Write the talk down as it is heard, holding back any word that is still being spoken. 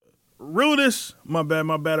Rudish, my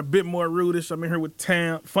bad. A bit more rudish. I'm in here with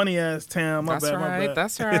Tam, funny ass Tam. My bad.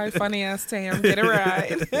 That's right. Funny ass Tam. Get it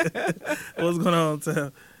right. What's going on,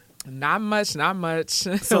 Tam? Not much.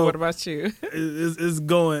 So, what about you? It's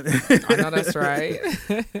going. I know that's right.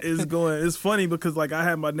 It's going. It's funny because like I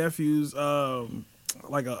had my nephews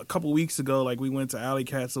like a couple weeks ago, like we went to Alley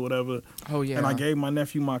Cats or whatever. Oh yeah. And I gave my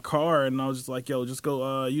nephew my car, and I was just like, "Yo, just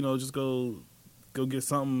go, go get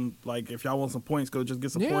something. Like if y'all want some points, go just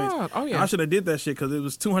get some points." Oh yeah. And I should have did that shit because it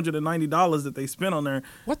was $290 that they spent on there.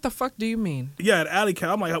 What the fuck do you mean? Yeah, at Alley Cat,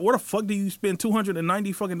 I'm like, where the fuck do you spend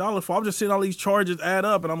 $290 fucking dollars for? I'm just seeing all these charges add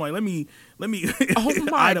up, and I'm like, let me Oh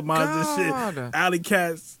my itemize this shit. Alley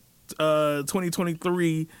Cats,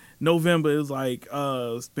 2023 November, it was like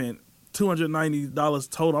spent $290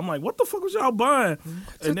 total. I'm like, what the fuck was y'all buying?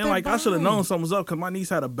 And then like I should have known something was up because my niece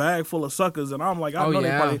had a bag full of suckers, and I'm like, I know they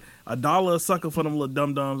probably $1 a sucker for them little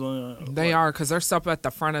dum dums. They are, because their stuff at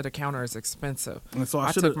the front of the counter is expensive. And so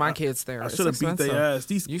I took my kids there. I should have beat their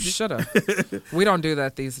ass. You should have. We don't do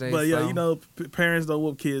that these days. But yeah, so. you know, parents don't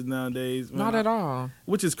whoop kids nowadays. Not at all.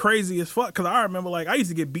 Which is crazy as fuck. Because I remember like I used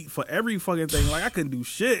to get beat for every fucking thing. Like I couldn't do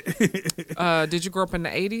shit. Did you grow up in the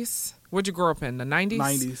 80s? What'd you grow up in? The 90s?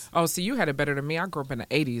 90s. Oh, see, you had it better than me. I grew up in the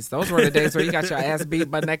 80s. Those were the days where you got your ass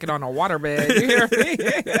beat butt naked on a waterbed. You hear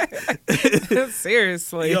me?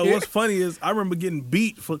 Seriously. Yo, what's funny is I remember getting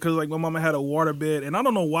beat because like my mama had a waterbed, and I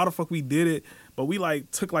don't know why the fuck we did it, but we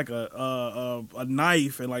like took like a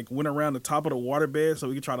knife and like went around the top of the waterbed so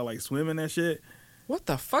we could try to like swim in that shit. What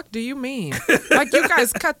the fuck do you mean? Like you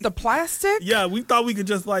guys cut the plastic? Yeah, we thought we could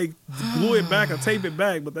just like glue it back or tape it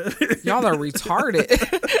back, but y'all are retarded.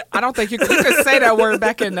 I don't think you could say that word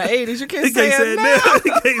back in the 80s. You can't say it now.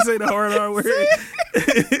 You can't say the hard R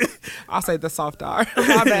word. I'll say the soft R.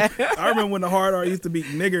 My bad. I remember when the hard R used to be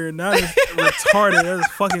nigger, and now it's retarded. That's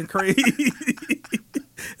fucking crazy.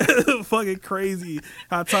 Fucking crazy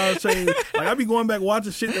how times change. Like I be going back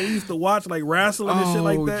watching shit that we used to watch, like wrestling and shit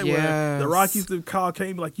like that. Yes. Where The Rock used to call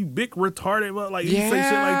Kane like, "You big retarded," but like he say shit like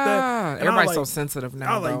that. And everybody's like, so sensitive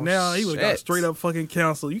now. I was like, now he would got straight up fucking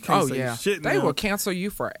cancel. You can't say shit. They will cancel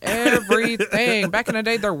you for everything. Back in the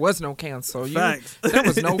day, there was no cancel. Facts. There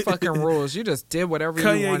was no fucking rules. You just did whatever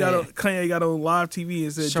you wanted. Kanye got on live TV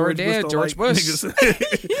and said George Bush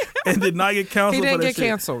and did not get canceled. He didn't for that get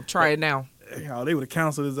canceled. Try it now. Yo, they would have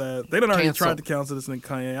canceled his ass. They done already tried to cancel this nigga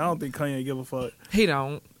Kanye. I don't think Kanye give a fuck. He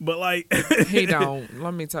don't. But like he don't.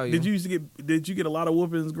 Let me tell you. Did you get a lot of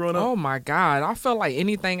whoopings growing up? Oh my God. I felt like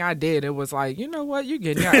anything I did, it was like, you know what? You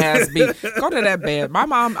getting your ass beat. Go to that bed. My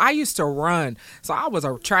mom, I used to run. So I was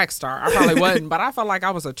a track star. I probably wasn't, but I felt like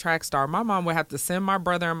I was a track star. My mom would have to send my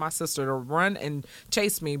brother and my sister to run and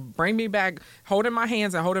chase me, bring me back, holding my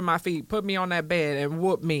hands and holding my feet, put me on that bed and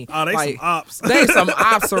whoop me. Oh, they like, some ops. They some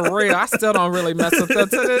ops for real. I still don't really mess with them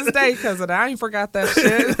to this day because of that. I ain't forgot that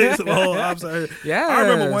shit. They some whole ops out here. Yes. I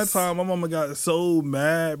remember one time my mama got so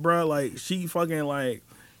mad, bro. Like she fucking like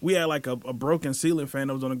we had like a broken ceiling fan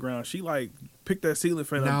that was on the ground. She like picked that ceiling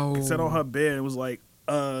fan up, sat on her bed, and was like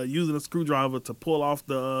using a screwdriver to pull off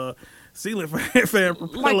the ceiling fan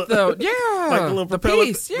propeller. Like the like the little propeller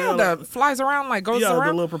piece, that flies around, like goes around. Yeah,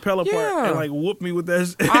 the little propeller part, and like whooped me with that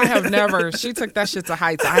shit. I have never. She took that shit to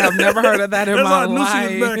heights. I have never heard of that in my life. That's how I knew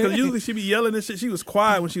she was mad, because usually she be yelling and shit. She was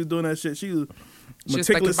quiet when she was doing that shit. She was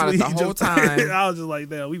thinking about it the whole time. I was just like,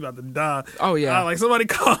 damn, we about to die. Oh yeah. I was like, somebody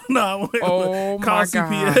call 911. Oh my call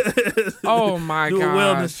God. CPS. Oh my God. Do a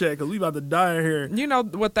God. wellness check because we about to die in here. You know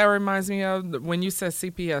what that reminds me of when you said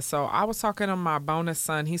CPS? So I was talking to my bonus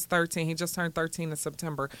son. He's 13. He just turned 13 in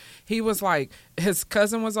September. He was like, his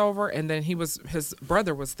cousin was over, and then his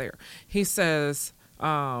brother was there. He says,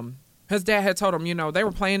 his dad had told him, you know, they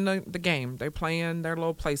were playing the game. They playing their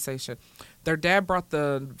little PlayStation. Their dad brought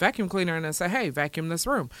the vacuum cleaner in and said, hey, vacuum this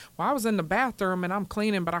room. Well, I was in the bathroom and I'm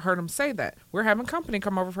cleaning, but I heard him say that. We're having company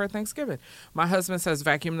come over for Thanksgiving. My husband says,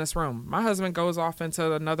 vacuum this room. My husband goes off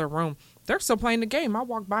into another room. They're still playing the game. I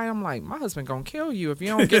walk by, I'm like, my husband gonna kill you if you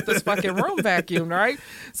don't get this fucking room vacuumed, right?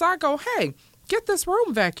 So I go, hey, get this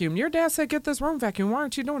room vacuumed. Your dad said get this room vacuumed. Why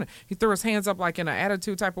aren't you doing it? He threw his hands up like in an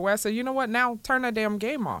attitude type of way. I said, you know what? Now turn that damn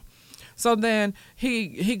game off. So then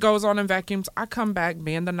he goes on and vacuums. I come back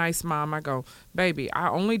being the nice mom. I go, baby, I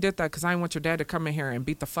only did that because I didn't want your dad to come in here and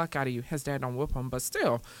beat the fuck out of you. His dad don't whoop him, but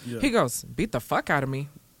still. Yeah. He goes, beat the fuck out of me.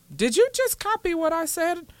 Did you just copy what I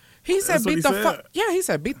said? He said, beat the fuck. Yeah, he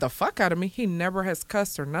said, beat the fuck out of me. He never has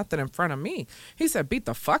cussed or nothing in front of me. He said, beat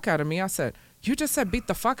the fuck out of me. I said, you just said beat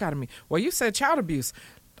the fuck out of me. Well, you said child abuse.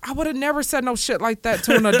 I would have never said no shit like that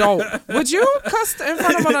to an adult. Would you cuss in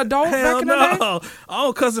front of an adult Hell back in the day? no. I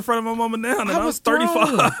don't cuss in front of my mama now. And I was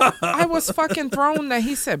 35. I was fucking thrown that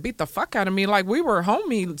he said beat the fuck out of me like we were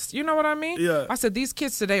homies. You know what I mean? Yeah. I said these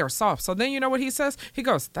kids today are soft. So then you know what he says? He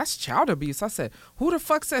goes, that's child abuse. I said, who the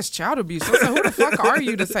fuck says child abuse? I said, who the fuck are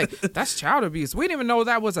you to say that's child abuse? We didn't even know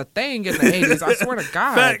that was a thing in the 80s. I swear to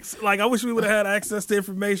God. Facts. Like I wish we would have had access to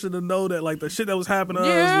information to know that like the shit that was happening to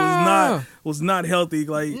us was not healthy.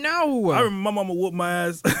 Like no. I remember my mama whooped my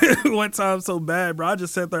ass one time so bad, bro. I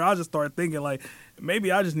just sat there. I just started thinking like,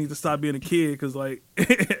 maybe I just need to stop being a kid because like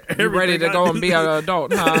you ready to go and be an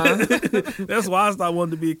adult, huh? That's why I stopped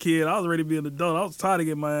wanting to be a kid. I was ready to be an adult. I was tired of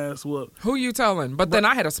getting my ass whooped. Who you telling? But then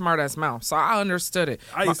I had a smart ass mouth, so I understood it.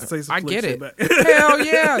 I used to say some I get it. back. Hell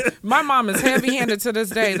yeah. My mom is heavy handed to this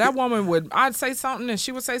day. That woman I'd say something and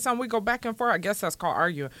she would say something. We go back and forth. I guess that's called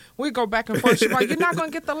arguing. We go back and forth. She'd be like, you're not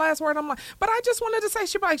going to get the last word. I'm like, but I just wanted to say,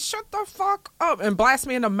 she'd be like, shut the fuck up and blast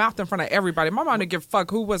me in the mouth in front of everybody. My mom didn't give a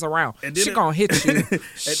fuck who was around. She going to hit you.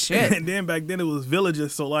 Shit. And then back then it was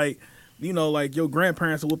villages, so like, you know, like your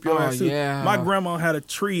grandparents would whoop your ass too. Yeah. My grandma had a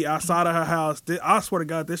tree outside of her house. I swear to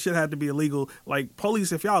God, this shit had to be illegal. Like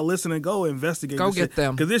police, if y'all listening, go investigate. Go get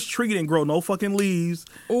them. Because this tree didn't grow no fucking leaves.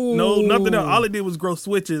 Ooh. No, nothing else. All it did was grow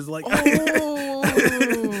switches. Like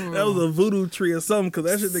that was a voodoo tree or something. Because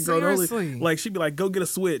that shit didn't grow no leaves. Like she'd be like, go get a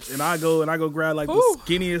switch, and I go grab like the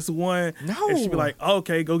skinniest one. No. And she'd be like,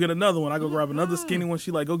 okay, go get another one. I go grab another skinny one.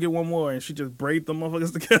 She like, go get one more, and she just braid them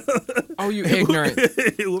motherfuckers together. Oh, you ignorant.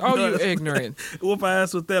 You ignorant. Whoop my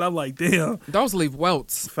ass with that. I'm like, damn. Those leave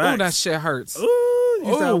welts. Facts. Ooh, that shit hurts. Ooh,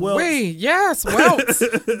 you said welts. Yes, welts.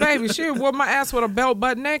 Baby, she would whoop my ass with a belt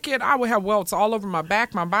butt naked. I would have welts all over my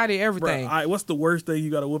back, my body, everything. Bruh, what's the worst thing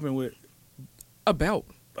you got a whooping with? A belt.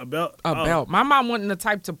 A belt? A belt. My mom wasn't the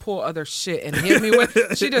type to pull other shit and hit me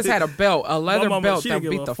with. She just had a belt, a leather belt that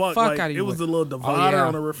beat the fuck like, out of you. It was a little divider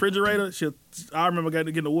on the refrigerator. I remember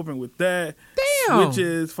getting a whooping with that. Damn.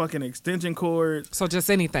 Switches, fucking extension cords. So just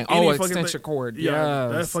anything. Extension cord. Yeah,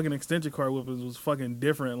 yes. that fucking extension cord whoopings was fucking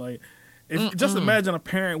different. Like, just imagine a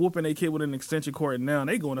parent whooping their kid with an extension cord now, and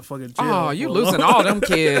they going to fucking jail. Oh, you losing all them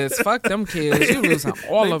kids. Fuck them kids. You losing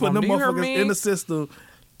all of them. They putting them Do you hear motherfuckers me? in the system.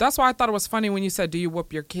 That's why I thought it was funny when you said, do you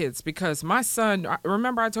whoop your kids? Because my son,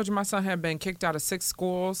 remember I told you my son had been kicked out of 6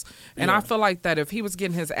 schools? And I feel like that if he was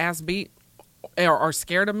getting his ass beat or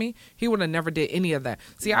scared of me, he would have never did any of that.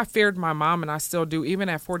 See, I feared my mom, and I still do. Even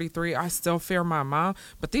at 43, I still fear my mom.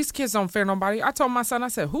 But these kids don't fear nobody. I told my son, I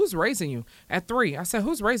said, who's raising you? At 3, I said,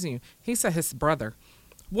 who's raising you? He said, his brother.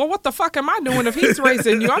 Well, what the fuck am I doing if he's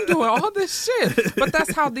raising you? I'm doing all this shit. But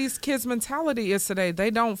that's how these kids' mentality is today. They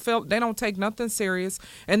don't take nothing serious,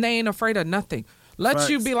 and they ain't afraid of nothing. Let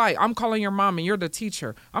you be like, I'm calling your mom and you're the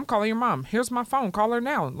teacher. I'm calling your mom. Here's my phone. Call her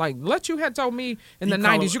now. Like, let you had told me in the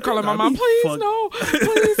 90s, you calling my mom. Please, no.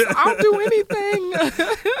 Please, I'll do anything.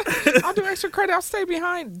 I'll do extra credit. I'll stay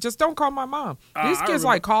behind. Just don't call my mom. These kids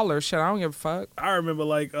like call her. Shit, I don't give a fuck. I remember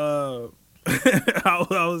like I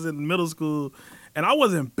was in middle school. And I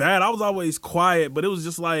wasn't bad. I was always quiet, but it was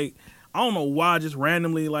just like, I don't know why, just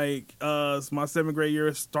randomly, like, my 7th grade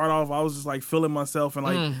year start off, I was just like feeling myself, and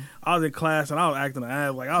like, I was in class and I was acting an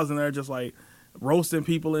ass. Like, I was in there just like roasting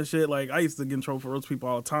people and shit. Like, I used to get in trouble for roasting people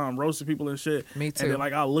all the time, roasting people and shit. Me too. And then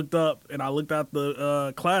like, I looked up and I looked out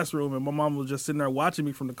the classroom, and my mom was just sitting there watching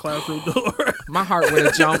me from the classroom door. My heart would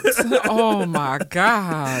have jumped. Oh my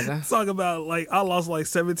God. Talk about like, I lost like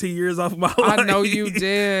 17 years off of my life. I know you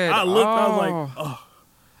did. I looked, I was like, oh.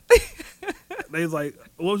 They was like,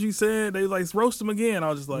 what was you saying? They was like, roast them again. I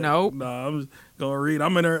was just like, nope. Nah, I'm just going to read.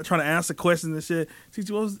 I'm in there trying to answer questions and shit.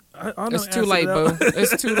 Teacher, what was, I it's too late, boo.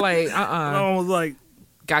 It's too late. My mom was like,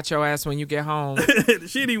 got your ass when you get home.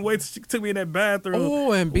 She didn't even wait till she took me in that bathroom.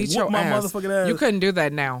 Oh, and beat your my ass. motherfucking ass. You couldn't do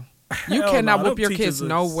that now. You cannot whoop your kids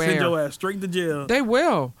nowhere. Send your ass straight to jail. They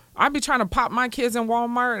will. I be trying to pop my kids in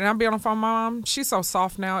Walmart, and I be on the phone with my mom. She's so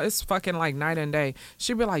soft now. It's fucking like night and day.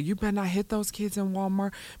 She be like, you better not hit those kids in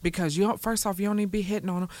Walmart because first off, you don't need to be hitting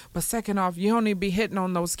on them. But second off, you don't need to be hitting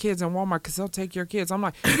on those kids in Walmart because they'll take your kids. I'm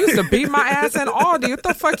like, you used to beat my ass in Aldi. What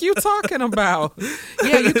the fuck you talking about?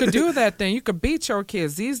 Yeah, you could do that then. You could beat your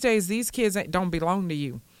kids. These days, these kids don't belong to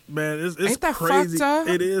you. Man, it's Ain't that crazy. Fucked up?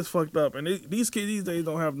 It is fucked up. And these kids these days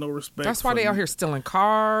don't have no respect. That's why they out here stealing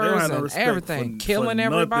cars no and everything, killing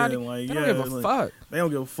everybody. Like, they don't give a fuck. They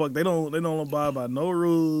don't give a fuck. They don't abide by no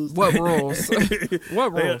rules. What rules?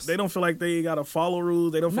 What rules? They don't feel like they gotta follow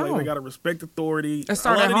rules. They don't feel like they gotta respect authority. It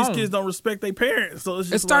started a lot at of home. these kids don't respect their parents. So it's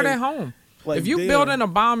just at home. Like, if you building a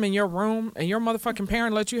bomb in your room and your motherfucking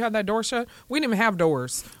parent let you have that door shut, we didn't even have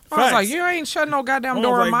doors. I was like, you ain't shutting no goddamn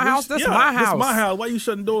door in my house. This is my house. This is my house. Why you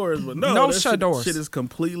shutting doors? But no shut doors. Shit is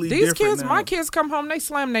completely These different kids, now. my kids come home, they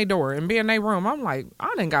slam their door and be in their room. I'm like,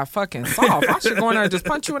 I done got fucking soft. I should go in there and just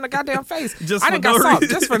punch you in the goddamn face. I done got soft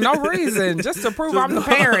just for no reason, just to prove I'm the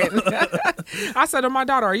parent. I said to my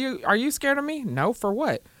daughter, are you scared of me? No, for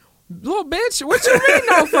what? Little bitch, what you mean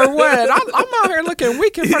no for what? I'm out here looking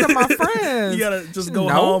weak in front of my friends. You gotta just go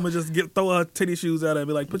home and just throw her tennis shoes at her and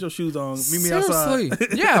be like, put your shoes on, meet me outside.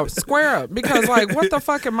 Yeah, square up. Because like, what the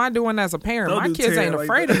fuck am I doing as a parent? My kids ain't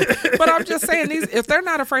afraid of me. But I'm just saying, if they're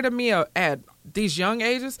not afraid of me at these young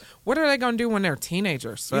ages, what are they gonna do when they're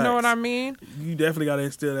teenagers? Facts. You know what I mean? You definitely gotta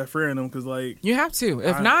instill that fear in them, because like, you have to.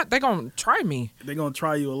 If not, they're gonna try me. They're gonna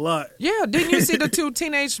try you a lot. Yeah, didn't you see the 2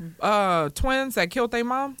 teenage twins that killed their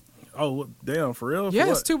mom? Oh, damn, for real?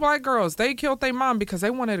 Yes, 2 black girls. They killed their mom because they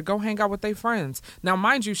wanted to go hang out with their friends. Now,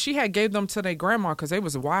 mind you, she had gave them to their grandma because they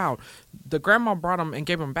was wild. The grandma brought them and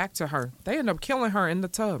gave them back to her. They ended up killing her in the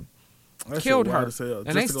tub. Killed her.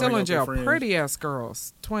 And they still in jail. Pretty ass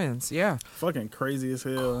girls. Twins, yeah. Fucking crazy as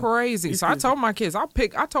hell. Crazy. So I told my kids, I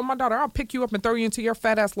told my daughter, I'll pick you up and throw you into your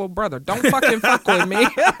fat ass little brother. Don't fucking fuck with me.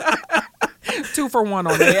 2 for 1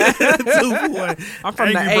 on that. 2 for 1. I'm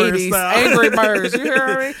from Angry the 80s. Angry Birds. You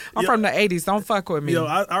hear me? I'm from the 80s. Don't fuck with me. Yo,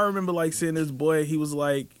 I remember like seeing this boy. He was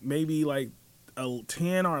like maybe like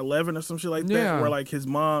 10 or 11 or some shit like that. Where like his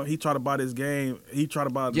mom, he tried to buy this game. He tried to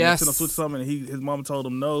buy Nintendo Switch something, and his mom told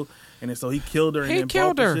him no, and then so he killed her. And then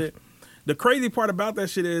killed her. Shit. The crazy part about that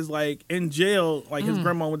shit is like in jail, like his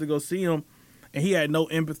grandma went to go see him. And he had no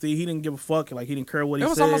empathy. He didn't give a fuck. Like, he didn't care what he said. It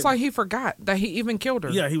was almost like he forgot that he even killed her.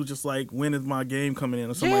 Yeah, he was just like, when is my game coming in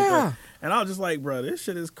or something like that. And I was just like, bro, this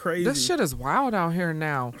shit is crazy. This shit is wild out here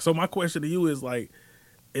now. So my question to you is like,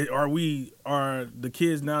 are the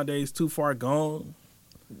kids nowadays too far gone?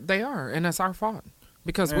 They are, and it's our fault.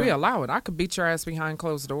 Because we allow it. I could beat your ass behind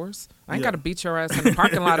closed doors. I ain't got to beat your ass in the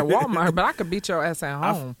parking lot of Walmart, but I could beat your ass at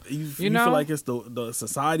home. You know? Feel like it's the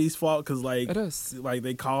society's fault? Because like, it is. Like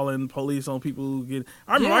they calling police on people who get.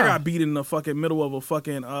 I remember I got beat in the fucking middle of a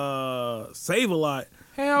fucking Save-A-Lot.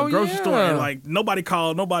 Hell grocery store, and like nobody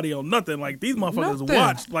called nobody on nothing. Like these motherfuckers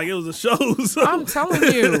watched like it was a show. So. I'm telling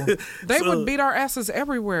you, they would beat our asses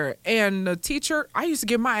everywhere. And the teacher, I used to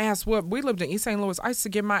get my ass whooped. We lived in East St. Louis. I used to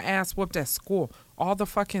get my ass whooped at school all the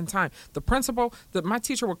fucking time. The principal, my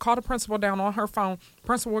teacher would call the principal down on her phone.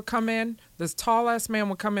 Principal would come in. This tall ass man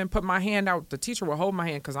would come in, put my hand out. The teacher would hold my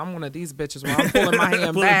hand because I'm one of these bitches where I'm pulling my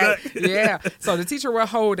hand back. Yeah. So the teacher would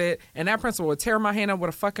hold it, and that principal would tear my hand up with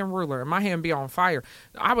a fucking ruler, and my hand be on fire.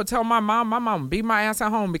 I would tell my mom beat my ass at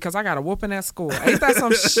home because I got a whooping at school. Ain't that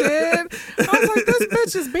some shit? I was like, this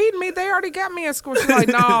bitch is beating me. They already got me at school. She's like,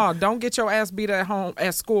 no, don't get your ass beat at home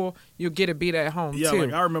at school. You'll get it beat at home too.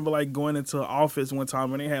 Like I remember like going into an office one time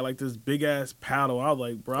when they had like this big ass paddle. I was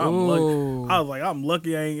like, bro, I'm lucky. I'm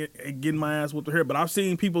lucky I ain't getting my ass whooped here. But I've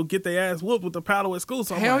seen people get their ass whooped with the paddle at school.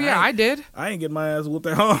 So hell yeah, I did. I ain't getting my ass whooped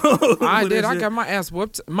at home. I did. I got my ass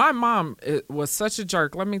whooped. My mom was such a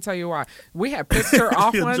jerk. Let me tell you why. We had pissed her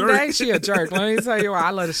off one day. She a jerk. Let me tell you why.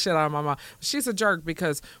 I let the shit out of my mom. She's a jerk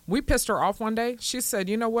because we pissed her off one day. She said,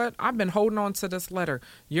 you know what? I've been holding on to this letter.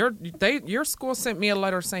 Your school sent me a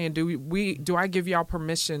letter saying, do I give y'all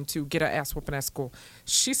permission to get an ass whooping at school?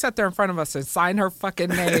 She sat there in front of us and signed her fucking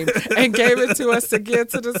name and gave it to us to get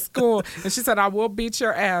to the school. And she said, I will beat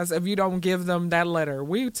your ass if you don't give them that letter.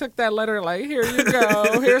 We took that letter like, here you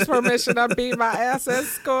go. Here's permission to beat my ass at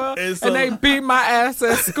school. And they beat my ass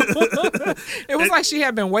at school. It was like she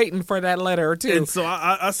had been waiting for that letter too. And so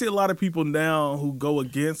I see a lot of people now who go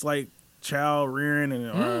against like child rearing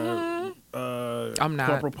and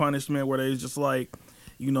corporal punishment, where they just like,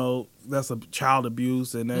 you know, that's a child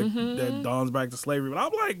abuse and that dawns back to slavery. But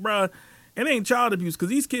I'm like, bro, it ain't child abuse because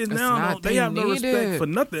these kids now, they have no respect for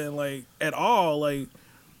nothing, like, at all. Like,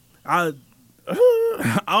 I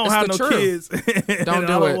don't have no kids. Don't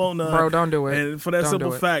do it, bro. Don't do it. And for that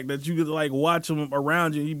simple fact that you could like watch them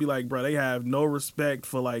around you, and you'd be like, bro, they have no respect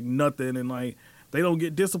for like nothing, and like they don't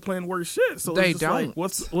get disciplined worth shit. So they it's just don't. Like,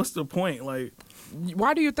 what's the point? Like,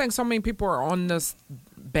 why do you think so many people are on this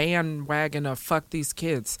bandwagon of fuck these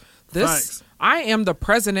kids? Facts. I am the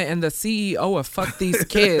president and the CEO of fuck these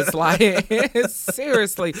kids. Like,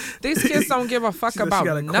 seriously, these kids don't give a fuck about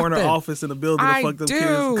nothing. She got a corner office in the building to fuck them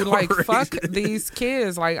kids. Like, fuck these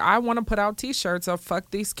kids. Like, I want to put out T-shirts of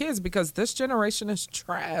fuck these kids because this generation is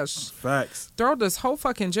trash. Facts. Throw this whole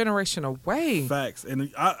fucking generation away. Facts.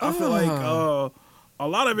 And I feel like A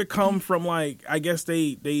lot of it come from like, I guess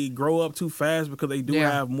they grow up too fast because they do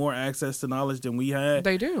have more access to knowledge than we had.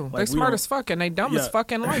 They do. Like, they smart as fuck and they dumb as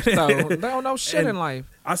fuck in life though. They don't know shit in life.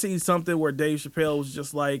 I seen something where Dave Chappelle was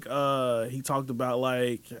just like, he talked about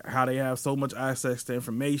like how they have so much access to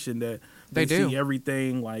information that they see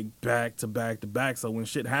everything like back to back to back. So when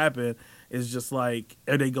shit happen, it's just like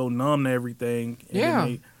they go numb to everything.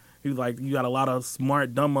 And he was like, you got a lot of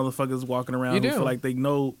smart, dumb motherfuckers walking around who feel like they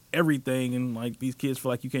know everything, and like these kids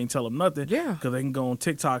feel like you can't tell them nothing. Yeah. Because they can go on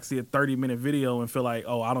TikTok, see a 30-minute video, and feel like,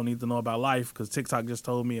 oh, I don't need to know about life because TikTok just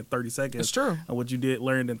told me in 30 seconds. It's true. And what you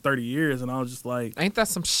learned in 30 years. And I was just like, ain't that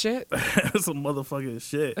some shit? That's some motherfucking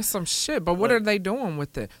shit. It's some shit. But what are they doing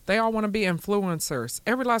with it? They all want to be influencers.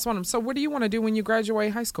 Every last one of them. So what do you want to do when you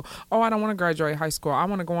graduate high school? Oh, I don't want to graduate high school. I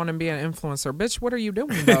want to go on and be an influencer. Bitch, what are you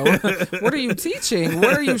doing though? What are you teaching?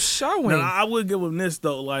 What are you showing? Now, I would give them this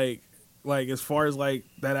though, like as far as like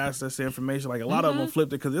that access to information, like a lot of them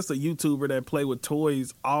flipped it because it's a YouTuber that play with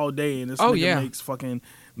toys all day, and this nigga makes fucking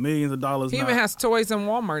millions of dollars. He even has toys in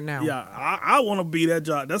Walmart now. Yeah, I want to be that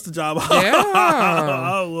job. That's the job.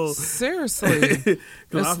 I will. Seriously,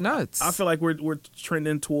 it's nuts. I feel like we're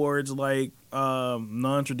trending towards like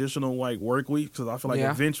non-traditional like work week because I feel like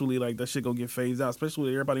eventually like that shit gonna get phased out, especially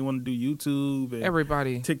when everybody want to do YouTube and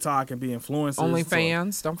everybody TikTok and be influencers.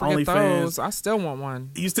 OnlyFans, don't forget those. I still want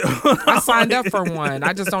one. You still? I signed up for one.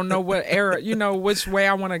 I just don't know what era, which way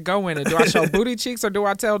I want to go in it. Do I show booty cheeks or do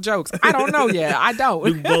I tell jokes? I don't know yet. I don't.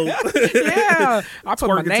 Do both. Yeah, I put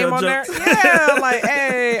my name on there. Yeah, like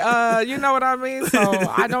hey, you know what I mean. So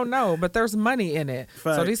I don't know, but there's money in it.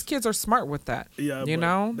 Facts. So these kids are smart with that. Yeah, you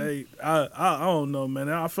know. I don't know, man.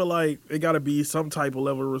 I feel like it got to be some type of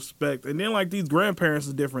level of respect. And then, like, these grandparents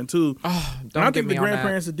are different, too. Oh, don't I think the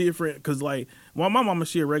grandparents are different because, like, well, my mama,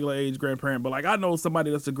 she a regular age grandparent, but, like, I know somebody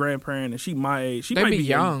that's a grandparent and she my age. She might be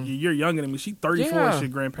young. You're younger than me. She 34 and she a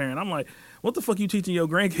grandparent. I'm like, what the fuck you teaching your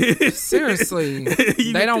grandkids? Seriously.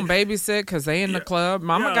 They don't babysit because they in the club.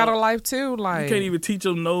 Mama got a life, too. Like, you can't even teach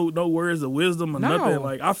them no words of wisdom or nothing.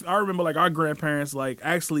 Like, I remember, like, our grandparents, like,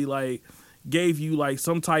 actually, like, gave you like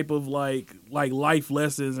some type of like life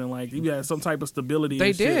lessons and like you had some type of stability.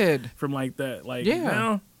 They did from like that. Like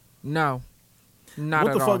now, no, not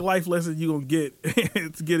what at the fuck all. life lesson you gonna get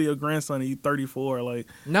to get your grandson? He's 34. Like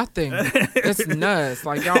nothing. It's nuts.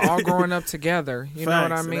 Like y'all all growing up together. You know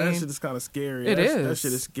what I mean? That shit is kind of scary. It is. That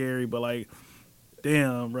shit is scary. But like,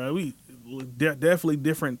 damn, bro, we definitely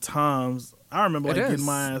different times. I remember like getting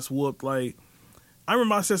my ass whooped like. I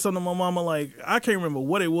remember I said something to my mama, like, I can't remember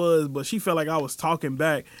what it was, but she felt like I was talking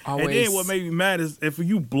back. Always. And then what made me mad is if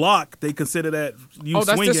you block, they consider that you swinging. Oh,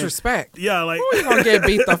 that's disrespect. Yeah, like. Who you gonna get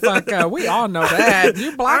beat the fuck up? We all know that.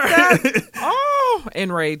 You block that? Oh,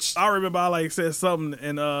 enraged. I remember I, like, said something,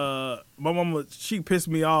 and my mama, she pissed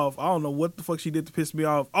me off. I don't know what the fuck she did to piss me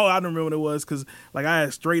off. Oh, I don't remember what it was, because, like, I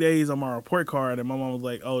had straight A's on my report card, and my mom was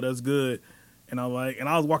like, oh, that's good. And I was like, and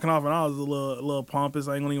I was walking off, and I was a little pompous.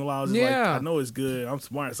 I ain't gonna even lie. I was just like, I know it's good. I'm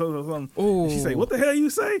smart. Something. And she say, what the hell you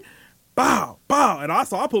say? Bow, bow. And I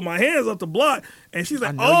put my hands up to block, and she's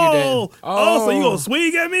like, so you gonna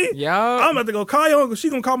swing at me? Yeah. I'm about to go call your uncle. She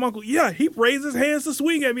gonna call my uncle. Yeah, he raised his hands to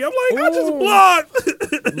swing at me. I'm like, I just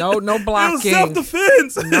blocked. No blocking. It was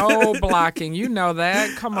self-defense. No blocking. You know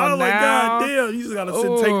that. Come on now. Like, God damn, you just gotta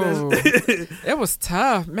sit and take that. It was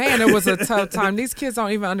tough. Man, it was a tough time. These kids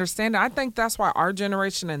don't even understand it. I think that's why our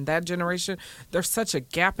generation and that generation, there's such a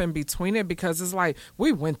gap in between it because it's like,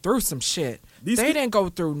 we went through some shit. They didn't go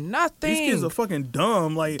through nothing. These kids are fucking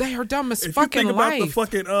dumb. Like they are dumb as fucking life. If you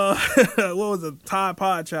think about the fucking what was it, Tide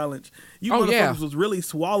Pod challenge? You motherfuckers was really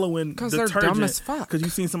swallowing detergent. They're dumb as fuck. Because you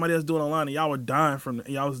seen somebody else doing online and y'all was dying from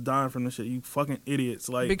the shit. You fucking idiots.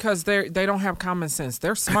 Like because they don't have common sense.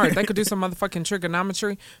 They're smart. They could do some motherfucking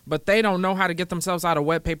trigonometry, but they don't know how to get themselves out of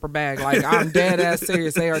wet paper bag. Like I'm dead ass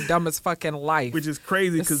serious. They are dumb as fucking life. Which is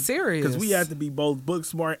crazy because we have to be both book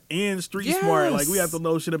smart and street smart. Like we have to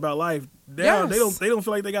know shit about life. They don't feel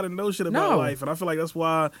like they got to know shit about life, and I feel like that's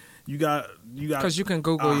why you got because you can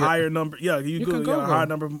Google a higher number. Yeah, you got a higher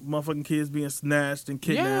number of motherfucking kids being snatched and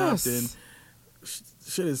kidnapped and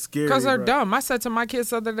shit is scary. Because they're dumb. I said to my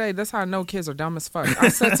kids the other day, that's how I know kids are dumb as fuck. I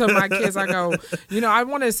said to my kids, I go, I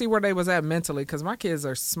wanted to see where they was at mentally because my kids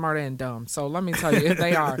are smart and dumb. So let me tell you,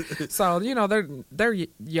 they are. So, they're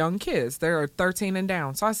young kids. They're 13 and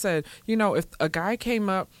down. So I said, if a guy came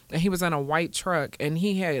up and he was in a white truck and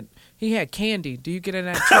he had candy. Do you get in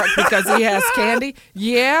that truck because he has candy?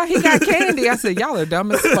 Yeah, he got candy. I said, y'all are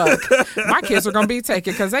dumb as fuck. My kids are going to be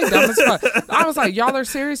taken because they dumb as fuck. I was like, y'all are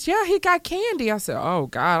serious? Yeah, he got candy. I said, oh, oh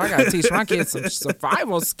God, I gotta teach my kids some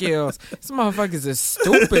survival skills. These motherfuckers is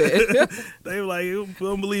stupid. They like, we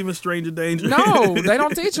don't believe in stranger danger. No, they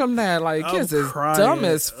don't teach them that. Like, kids is crying. dumb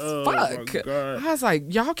as Oh, fuck. my God. I was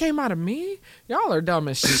like, y'all came out of me? Y'all are dumb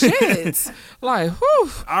as shit. Like, whew.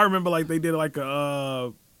 I remember like they did like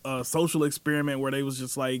a social experiment where they was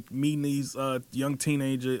just like meeting these young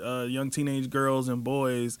teenage girls and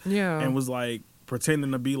boys, and was like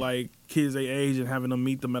pretending to be like kids their age and having them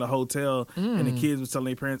meet them at a hotel, and the kids was telling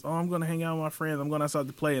their parents, "Oh, I'm gonna hang out with my friends. I'm going outside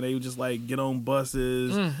to play," and they would just like get on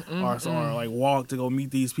buses or like walk to go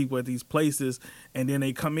meet these people at these places, and then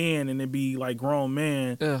they come in and they be like grown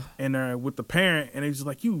men and they're with the parent, and they just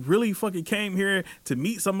like, "You really fucking came here to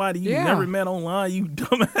meet somebody you never met online, you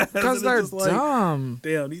dumbass." Because they're just like, dumb.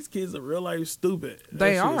 damn, these kids are real life stupid.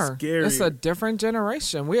 They That shit is are. scary. It's a different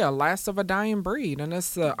generation. We are last of a dying breed, and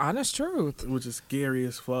it's the honest truth. Which is scary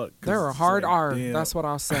as fuck. They're a hard like, R. damn. That's what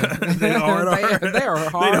I'll say. They hard R. They are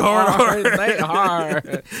hard They hard R. R. They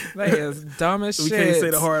hard. They is dumb as We shit. can't say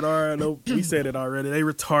the hard R. No, we said it already. They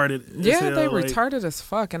retarded. as Yeah, hell, they like, retarded as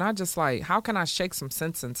fuck, and I just like, how can I shake some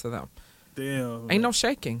sense into them? Damn. Ain't no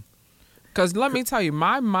shaking. Cause let me tell you,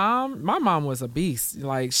 my mom was a beast.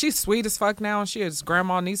 Like, she's sweet as fuck now. She is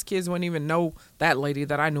grandma, and these kids wouldn't even know that lady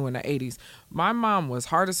that I knew in the 80s. My mom was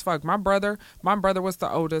hard as fuck. My brother was the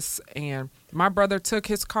oldest, and my brother took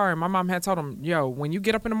his car, and my mom had told him, yo, when you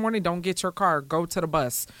get up in the morning, don't get your car, go to the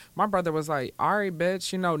bus. My brother was like, all right,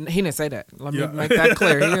 bitch, you know, he didn't say that. Let me make that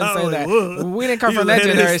clear. He didn't say that. Whoa. We didn't come He from was that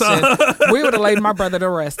ahead of his generation. We would have laid my brother to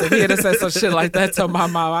rest if he had said some shit like that to my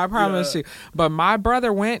mom. I promise you. But my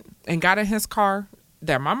brother went and got in his car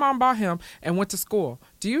that my mom bought him and went to school.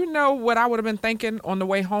 Do you know what I would have been thinking on the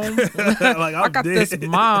way home? I got this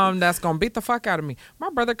mom that's going to beat the fuck out of me.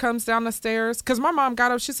 My brother comes down the stairs because my mom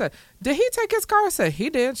got up. She said, did he take his car? I said,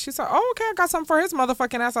 he did. She said, oh, okay, I got something for his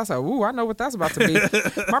motherfucking ass. I said, ooh, I know what that's about to be.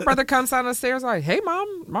 My brother comes down the stairs like, hey,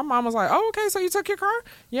 mom. My mom was like, oh, okay, so you took your car?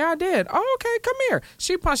 Yeah, I did. Oh, okay, come here.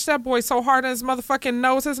 She punched that boy so hard in his motherfucking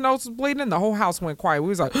nose. His nose was bleeding. The whole house went quiet. We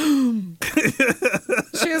was like,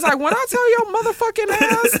 she was like, when I tell your motherfucking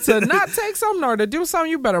ass to not take something or to do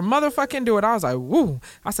something, you better motherfucking do it. I was like, woo.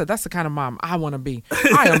 I said, that's the kind of mom I want to be.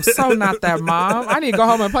 I am so not that mom. I need to go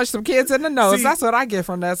home and punch some kids in the nose. See, that's what I get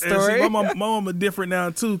from that story. See, my mom is different now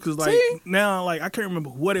too, because like now, like I can't remember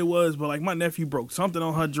what it was, but like my nephew broke something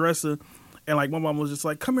on her dresser. And like my mom was just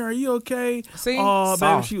like, come here, are you okay? See? Oh,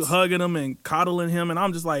 baby, she was hugging him and coddling him. And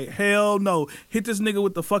I'm just like, hell no. Hit this nigga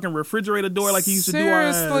with the fucking refrigerator door like he used to do our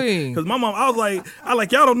ass. Because my mom, I was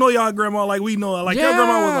like, y'all don't know y'all grandma like we know her. Like your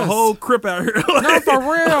grandma was a whole crip out here. Like, no, for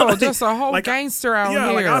real. Like, just a whole gangster out here. Yeah,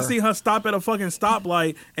 like I see her stop at a fucking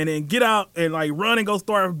stoplight and then get out and like run and go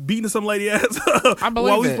start beating some lady ass up. I believe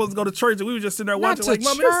while we it. supposed to go to church and we were just sitting there Not watching to like,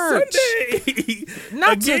 Mom, church. it's Sunday.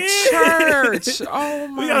 Not Again? to church. Oh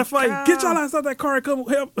my God. We gotta fight. Get y'all ass out that car and come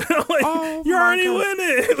help. Like, Oh, you my already God.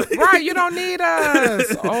 winning. Right, you don't need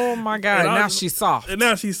us. Oh my God. And Now she's soft. And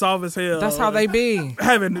now she's soft as hell. That's how they be.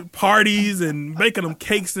 Having parties and making them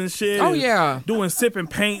cakes and shit. Oh, and yeah. Doing sipping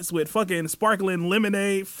paints with fucking sparkling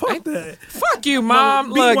lemonade. Fuck that. Fuck you,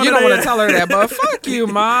 Mom. Beat Look, one you of don't want to their- tell her that, but fuck you,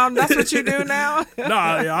 Mom. That's what you do now?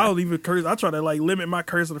 Nah, yeah, I don't even curse. I try to like limit my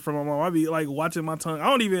cursing from my mom. I be like watching my tongue. I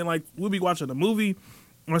don't even like, we'll be watching a movie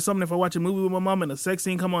or something. If I watch a movie with my mom and a sex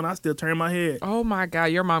scene come on, I still turn my head. Oh my God,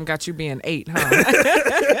 your mom got you being 8,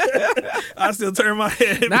 huh? I still turn my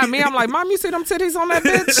head. Not me. I'm like, Mom, you see them titties on that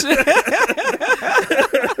bitch?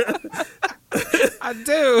 I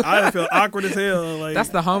do. I feel awkward as hell. Like, That's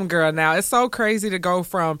the homegirl now. It's so crazy to go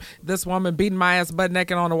from this woman beating my ass butt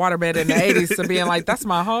naked on the waterbed in the 80s to being like, that's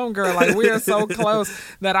my homegirl. Like, we are so close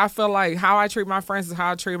that I feel like how I treat my friends is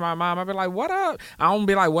how I treat my mom. I be like, what up? I don't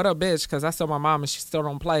be like, what up, bitch? Because that's still my mom and she still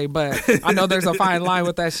don't play. But I know there's a fine line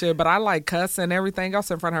with that shit. But I like cuss and everything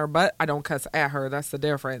else in front of her. But I don't cuss at her. That's the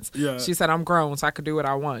difference. Yeah. She said, I'm grown, so I could do what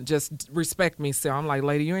I want. Just respect me still. I'm like,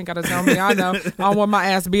 lady, you ain't got to tell me. I know. I don't want my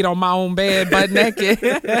ass beat on my own bed, butt naked.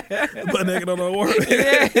 butt naked on the water.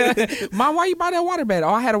 Yeah. Mom, why you buy that waterbed? Oh,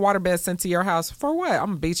 I had a waterbed sent to your house. For what? I'm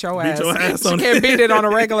going to beat your ass. Your ass You on can't beat it on a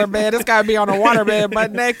regular bed. It's got to be on a waterbed,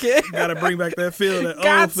 butt naked. Gotta bring back that feel, that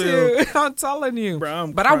Got old feel. to. I'm telling you.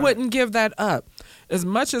 Bro, but I wouldn't give that up. As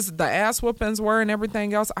much as the ass whoopings were and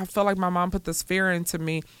everything else, I feel like my mom put this fear into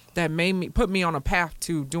me that put me on a path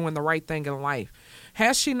to doing the right thing in life.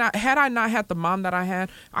 Had I not had the mom that I had,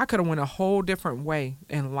 I could have went a whole different way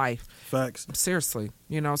in life. Facts. Seriously,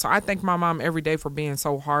 so I thank my mom every day for being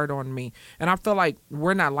so hard on me. And I feel like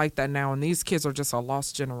we're not like that now, and these kids are just a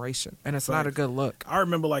lost generation, and it's not a good look. I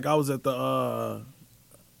remember like I was at the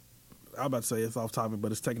I'm about to say it's off topic,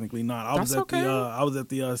 but it's technically not. I was That's at okay. I was at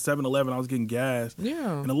the 7-Eleven. I was getting gas.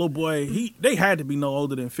 Yeah. And a little boy, they had to be no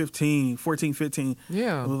older than 14, 15.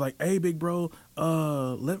 Yeah. It was like, hey, big bro,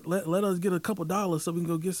 let us get a couple dollars so we can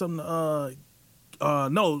go get something.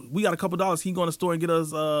 No, we got a couple dollars. He can go in the store and get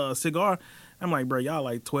us a cigar. I'm like, bro, y'all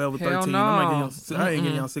like 12 or 13. Hell no. I'm like, I ain't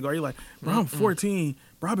getting y'all a cigar. You're like, bro, I'm 14.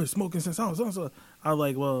 Bro, I've been smoking since I was so. I was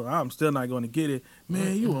like, well, I'm still not going to get it.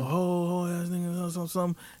 Man, you a whole ass nigga,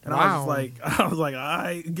 something. And Wow. I was like, all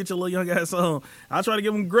right, get your little young ass on. I tried to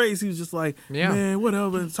give him grace. He was just like, man,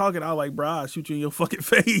 whatever. And talking, I was like, bro, I'll shoot you in your fucking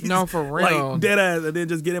face. No, for real. Like, dead ass. And then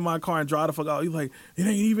just get in my car and drive the fuck out. He's like, it ain't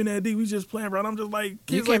even that deep. We just playing, bro. And I'm just like, You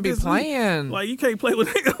kids can't like be this, playing. Like, you can't play with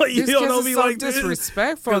niggas. Like, you These don't kids know are me so like this.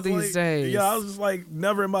 disrespectful 'Cause, these days. Yeah, I was just like,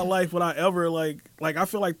 never in my life would I ever like I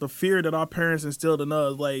feel like the fear that our parents instilled in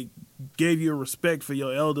us, like, gave you a respect for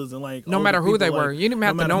your elders and like No older matter who people, they like, were. You didn't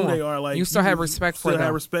have no to matter know who they them. are, like, You still have respect for still them.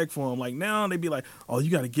 have respect for them. Like now they be like, oh, you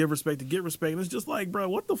got to give respect to get respect. And it's just like, bro,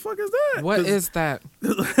 what the fuck is that? What is that?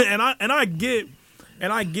 and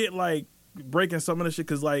I get like breaking some of the shit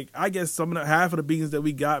because like I guess some of the half of the beatings that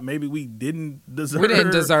we got maybe we didn't deserve. We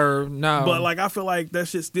didn't deserve, no. But like I feel like that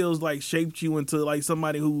shit still like shaped you into like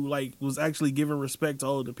somebody who like was actually giving respect to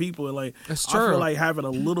older people, and like It's I true. feel like having a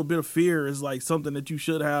little bit of fear is like something that you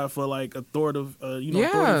should have for like authoritative authoritative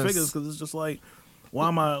Yes. figures, because it's just like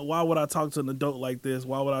why would I talk to an adult like this?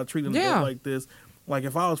 Why would I treat an Yeah. adult like this? Like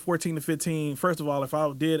if I was 14 to 15, first of all, if I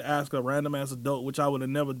did ask a random ass adult, which I would have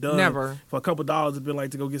never done, Never. for a couple dollars, it'd been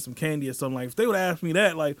like to go get some candy or something. Like if they would ask me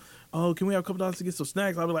that, like, oh, can we have a couple dollars to get some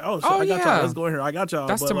snacks? I'd be like, oh shit, I got yeah. y'all. Let's go in here. I got y'all.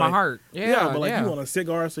 That's But, to my like, heart. Yeah, but like yeah. you want a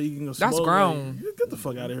cigar so you can go smoke. That's grown. Like, get the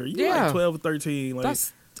fuck out of here. You Yeah. like 12 or 13. Like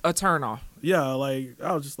That's a turn off. yeah, like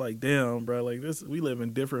I was just like, damn, bro. Like this, we live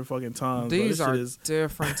in different fucking times. bro. These This are shit is,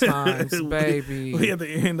 different times, baby. we at the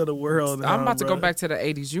end of the world. Now, I'm about to bro. go back to the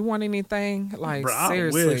 80s. You want anything? Like, Bro, I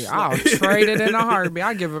seriously, wish. I'll trade it in a heartbeat.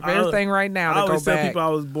 I'll give up I- everything right now I to go always tell back. people I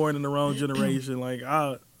was born in the wrong generation.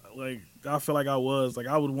 I feel like I was. Like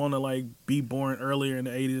I would want to like be born earlier in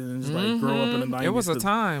the 80s and just like grow up in the 90s. It was a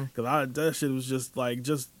time. Because that shit was just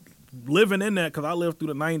living in that, because I lived through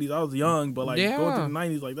the 90s. I was young, but like going Yeah. through the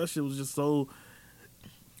 90s, like that shit was just so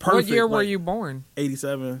perfect. What year were like, you born?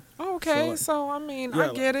 87. Okay, So, so I mean,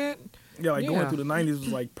 yeah, I get it. Yeah, like going Yeah. through the 90s was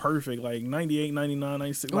like perfect. Like 98, 99,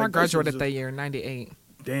 96. Well, I like, that shit was graduated that year, 98.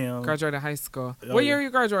 Damn. Graduated high school. Oh, What yeah. year you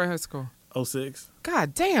graduated high school? 06.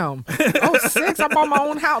 God damn. 06, I bought my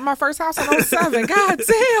own house, my first house in 07. God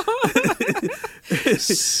damn.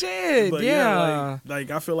 Shit, But yeah.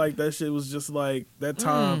 like I feel like that shit was just like that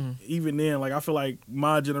time. Even then, like I feel like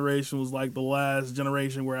my generation was like the last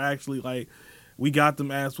generation where actually like we got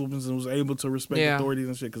them ass whoopings and was able to respect Yeah. authorities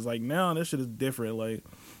and shit. Because like now that shit is different. Like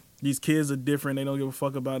these kids are different. They don't give a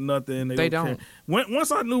fuck about nothing. They don't. don't. Care.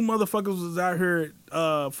 Once I knew motherfuckers was out here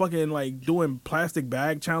fucking like doing plastic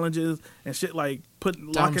bag challenges and shit, like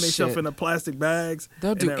locking themselves shit. in the plastic bags.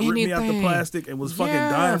 They'll and do that ripped me out the anything. plastic and was fucking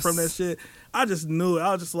dying from that Yes. shit. I just knew it.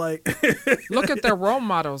 I was just like Look at their role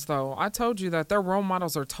models, though. I told you that their role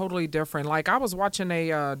models are totally different. Like, I was watching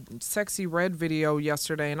a Sexy Red video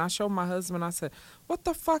yesterday, and I showed my husband, I said, what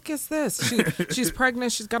the fuck is this? She's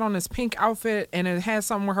pregnant. She's got on this pink outfit, and it had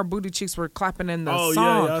something where her booty cheeks were clapping in the oh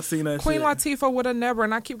song. yeah, I seen that Queen shit. Latifah would have never,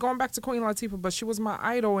 and I keep going back to Queen Latifah, but she was my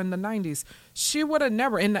idol in the 90s. She would have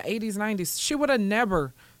never, in the 80s, 90s, she would have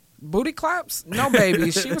never. Booty claps? No,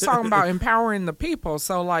 baby. She was talking about empowering the people.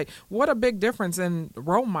 So, like, what a big difference in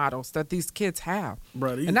role models that these kids have.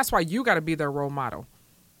 Bro, And that's why you got to be their role model.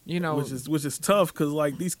 You know, which is tough, because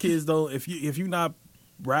like these kids don't, if you not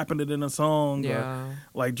rapping it in a song, yeah, or,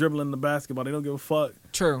 like dribbling the basketball, they don't give a fuck.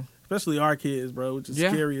 true. Especially our kids, bro, which is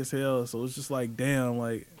Yeah. scary as hell. So it's just like, damn,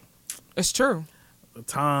 like It's true. the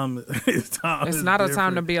time. It's Not a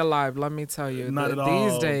time to different. be alive, let me tell you. Not at These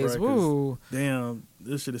all, days, bruh, 'cause woo. Damn,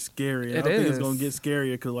 this shit is scary. It I think it's is. gonna get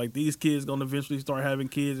scarier, because like these kids gonna eventually start having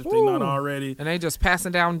kids if Woo. they're not already. And they just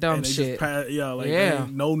passing down dumb And they shit. just they Yeah.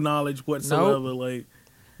 ain't no knowledge whatsoever. Like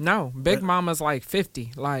No, Big Mama's like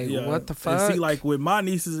 50. Like, yeah. what the fuck? And see, like with my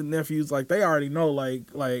nieces and nephews, like they already know.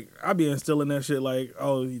 Like I be instilling that shit. Like,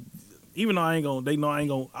 oh, even though I ain't gonna, they know I ain't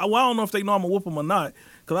gonna. I don't know if they know I'm gonna whoop them or not.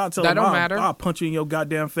 Cause I tell That them don't matter. I'll punch you in your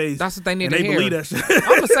goddamn face. That's what they need and to they hear. believe that shit. I'm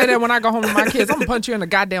going to say that when I go home to my kids. I'm going to punch you in the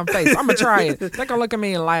goddamn face. I'm going to try it. They're going to look at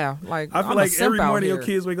me and laugh. Like, I feel I'm like a simp every out morning your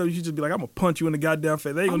here. kiends wake up, you should just be like, I'm gonna punch you in the goddamn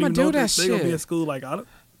face. They ain't I'ma gonna even do know that this. They gonna be shit. in school like,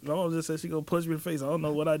 My mom just said she gonna punch me in the face. I don't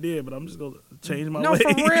know what I did, but I'm just gonna change my No, ways.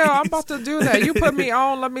 for real. I'm about to do that. You put me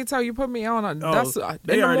on. Let me tell you, put me on. That's in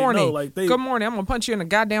the morning. Know, like Good morning. I'm gonna punch you in the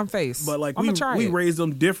goddamn face. But like we raised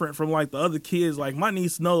them different from like the other kids. Like my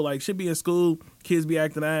niece know, like she'll be in school, kids be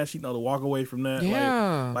acting ass. She know to walk away from that.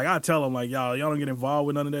 Yeah. Like I tell them, like y'all don't get involved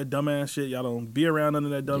with none of that dumbass shit. Y'all don't be around none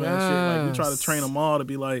of that dumbass shit. Like we try to train them all to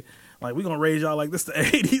be like we gonna raise y'all like this the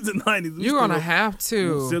 80s and 90s. You're gonna have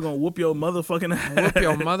to. We're still gonna whoop your motherfucking ass. Whoop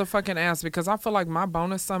your motherfucking ass, because I feel like my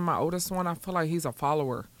bonus son, my oldest one, I feel like he's a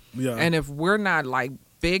follower. Yeah. And if we're not like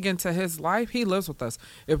big into his life, he lives with us.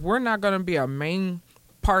 If we're not gonna be a main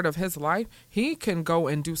part of his life, he can go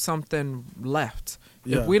and do something left.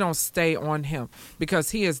 If we don't stay on him, because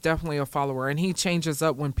he is definitely a follower and he changes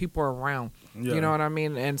up when people are around. Yeah. You know what I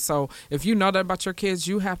mean? And so if you know that about your kids,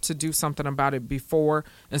 you have to do something about it before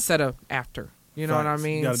instead of after. You know what I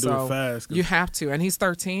mean? You gotta do it fast. You have to. And he's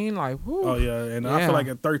 13, like, whoo. Oh yeah, and I feel like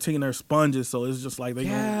at 13 they're sponges, so it's just like they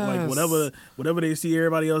gonna, like whatever they see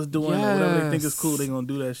everybody else doing, or whatever they think is cool, they gonna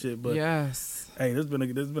do that shit. But hey, this been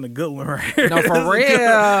a good one right here. No, for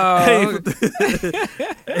real.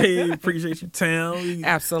 Hey, appreciate you, Tam.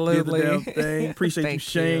 Absolutely. Did the damn thing. Appreciate you,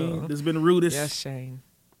 Shane. This has been Rudest. Yes, Shane.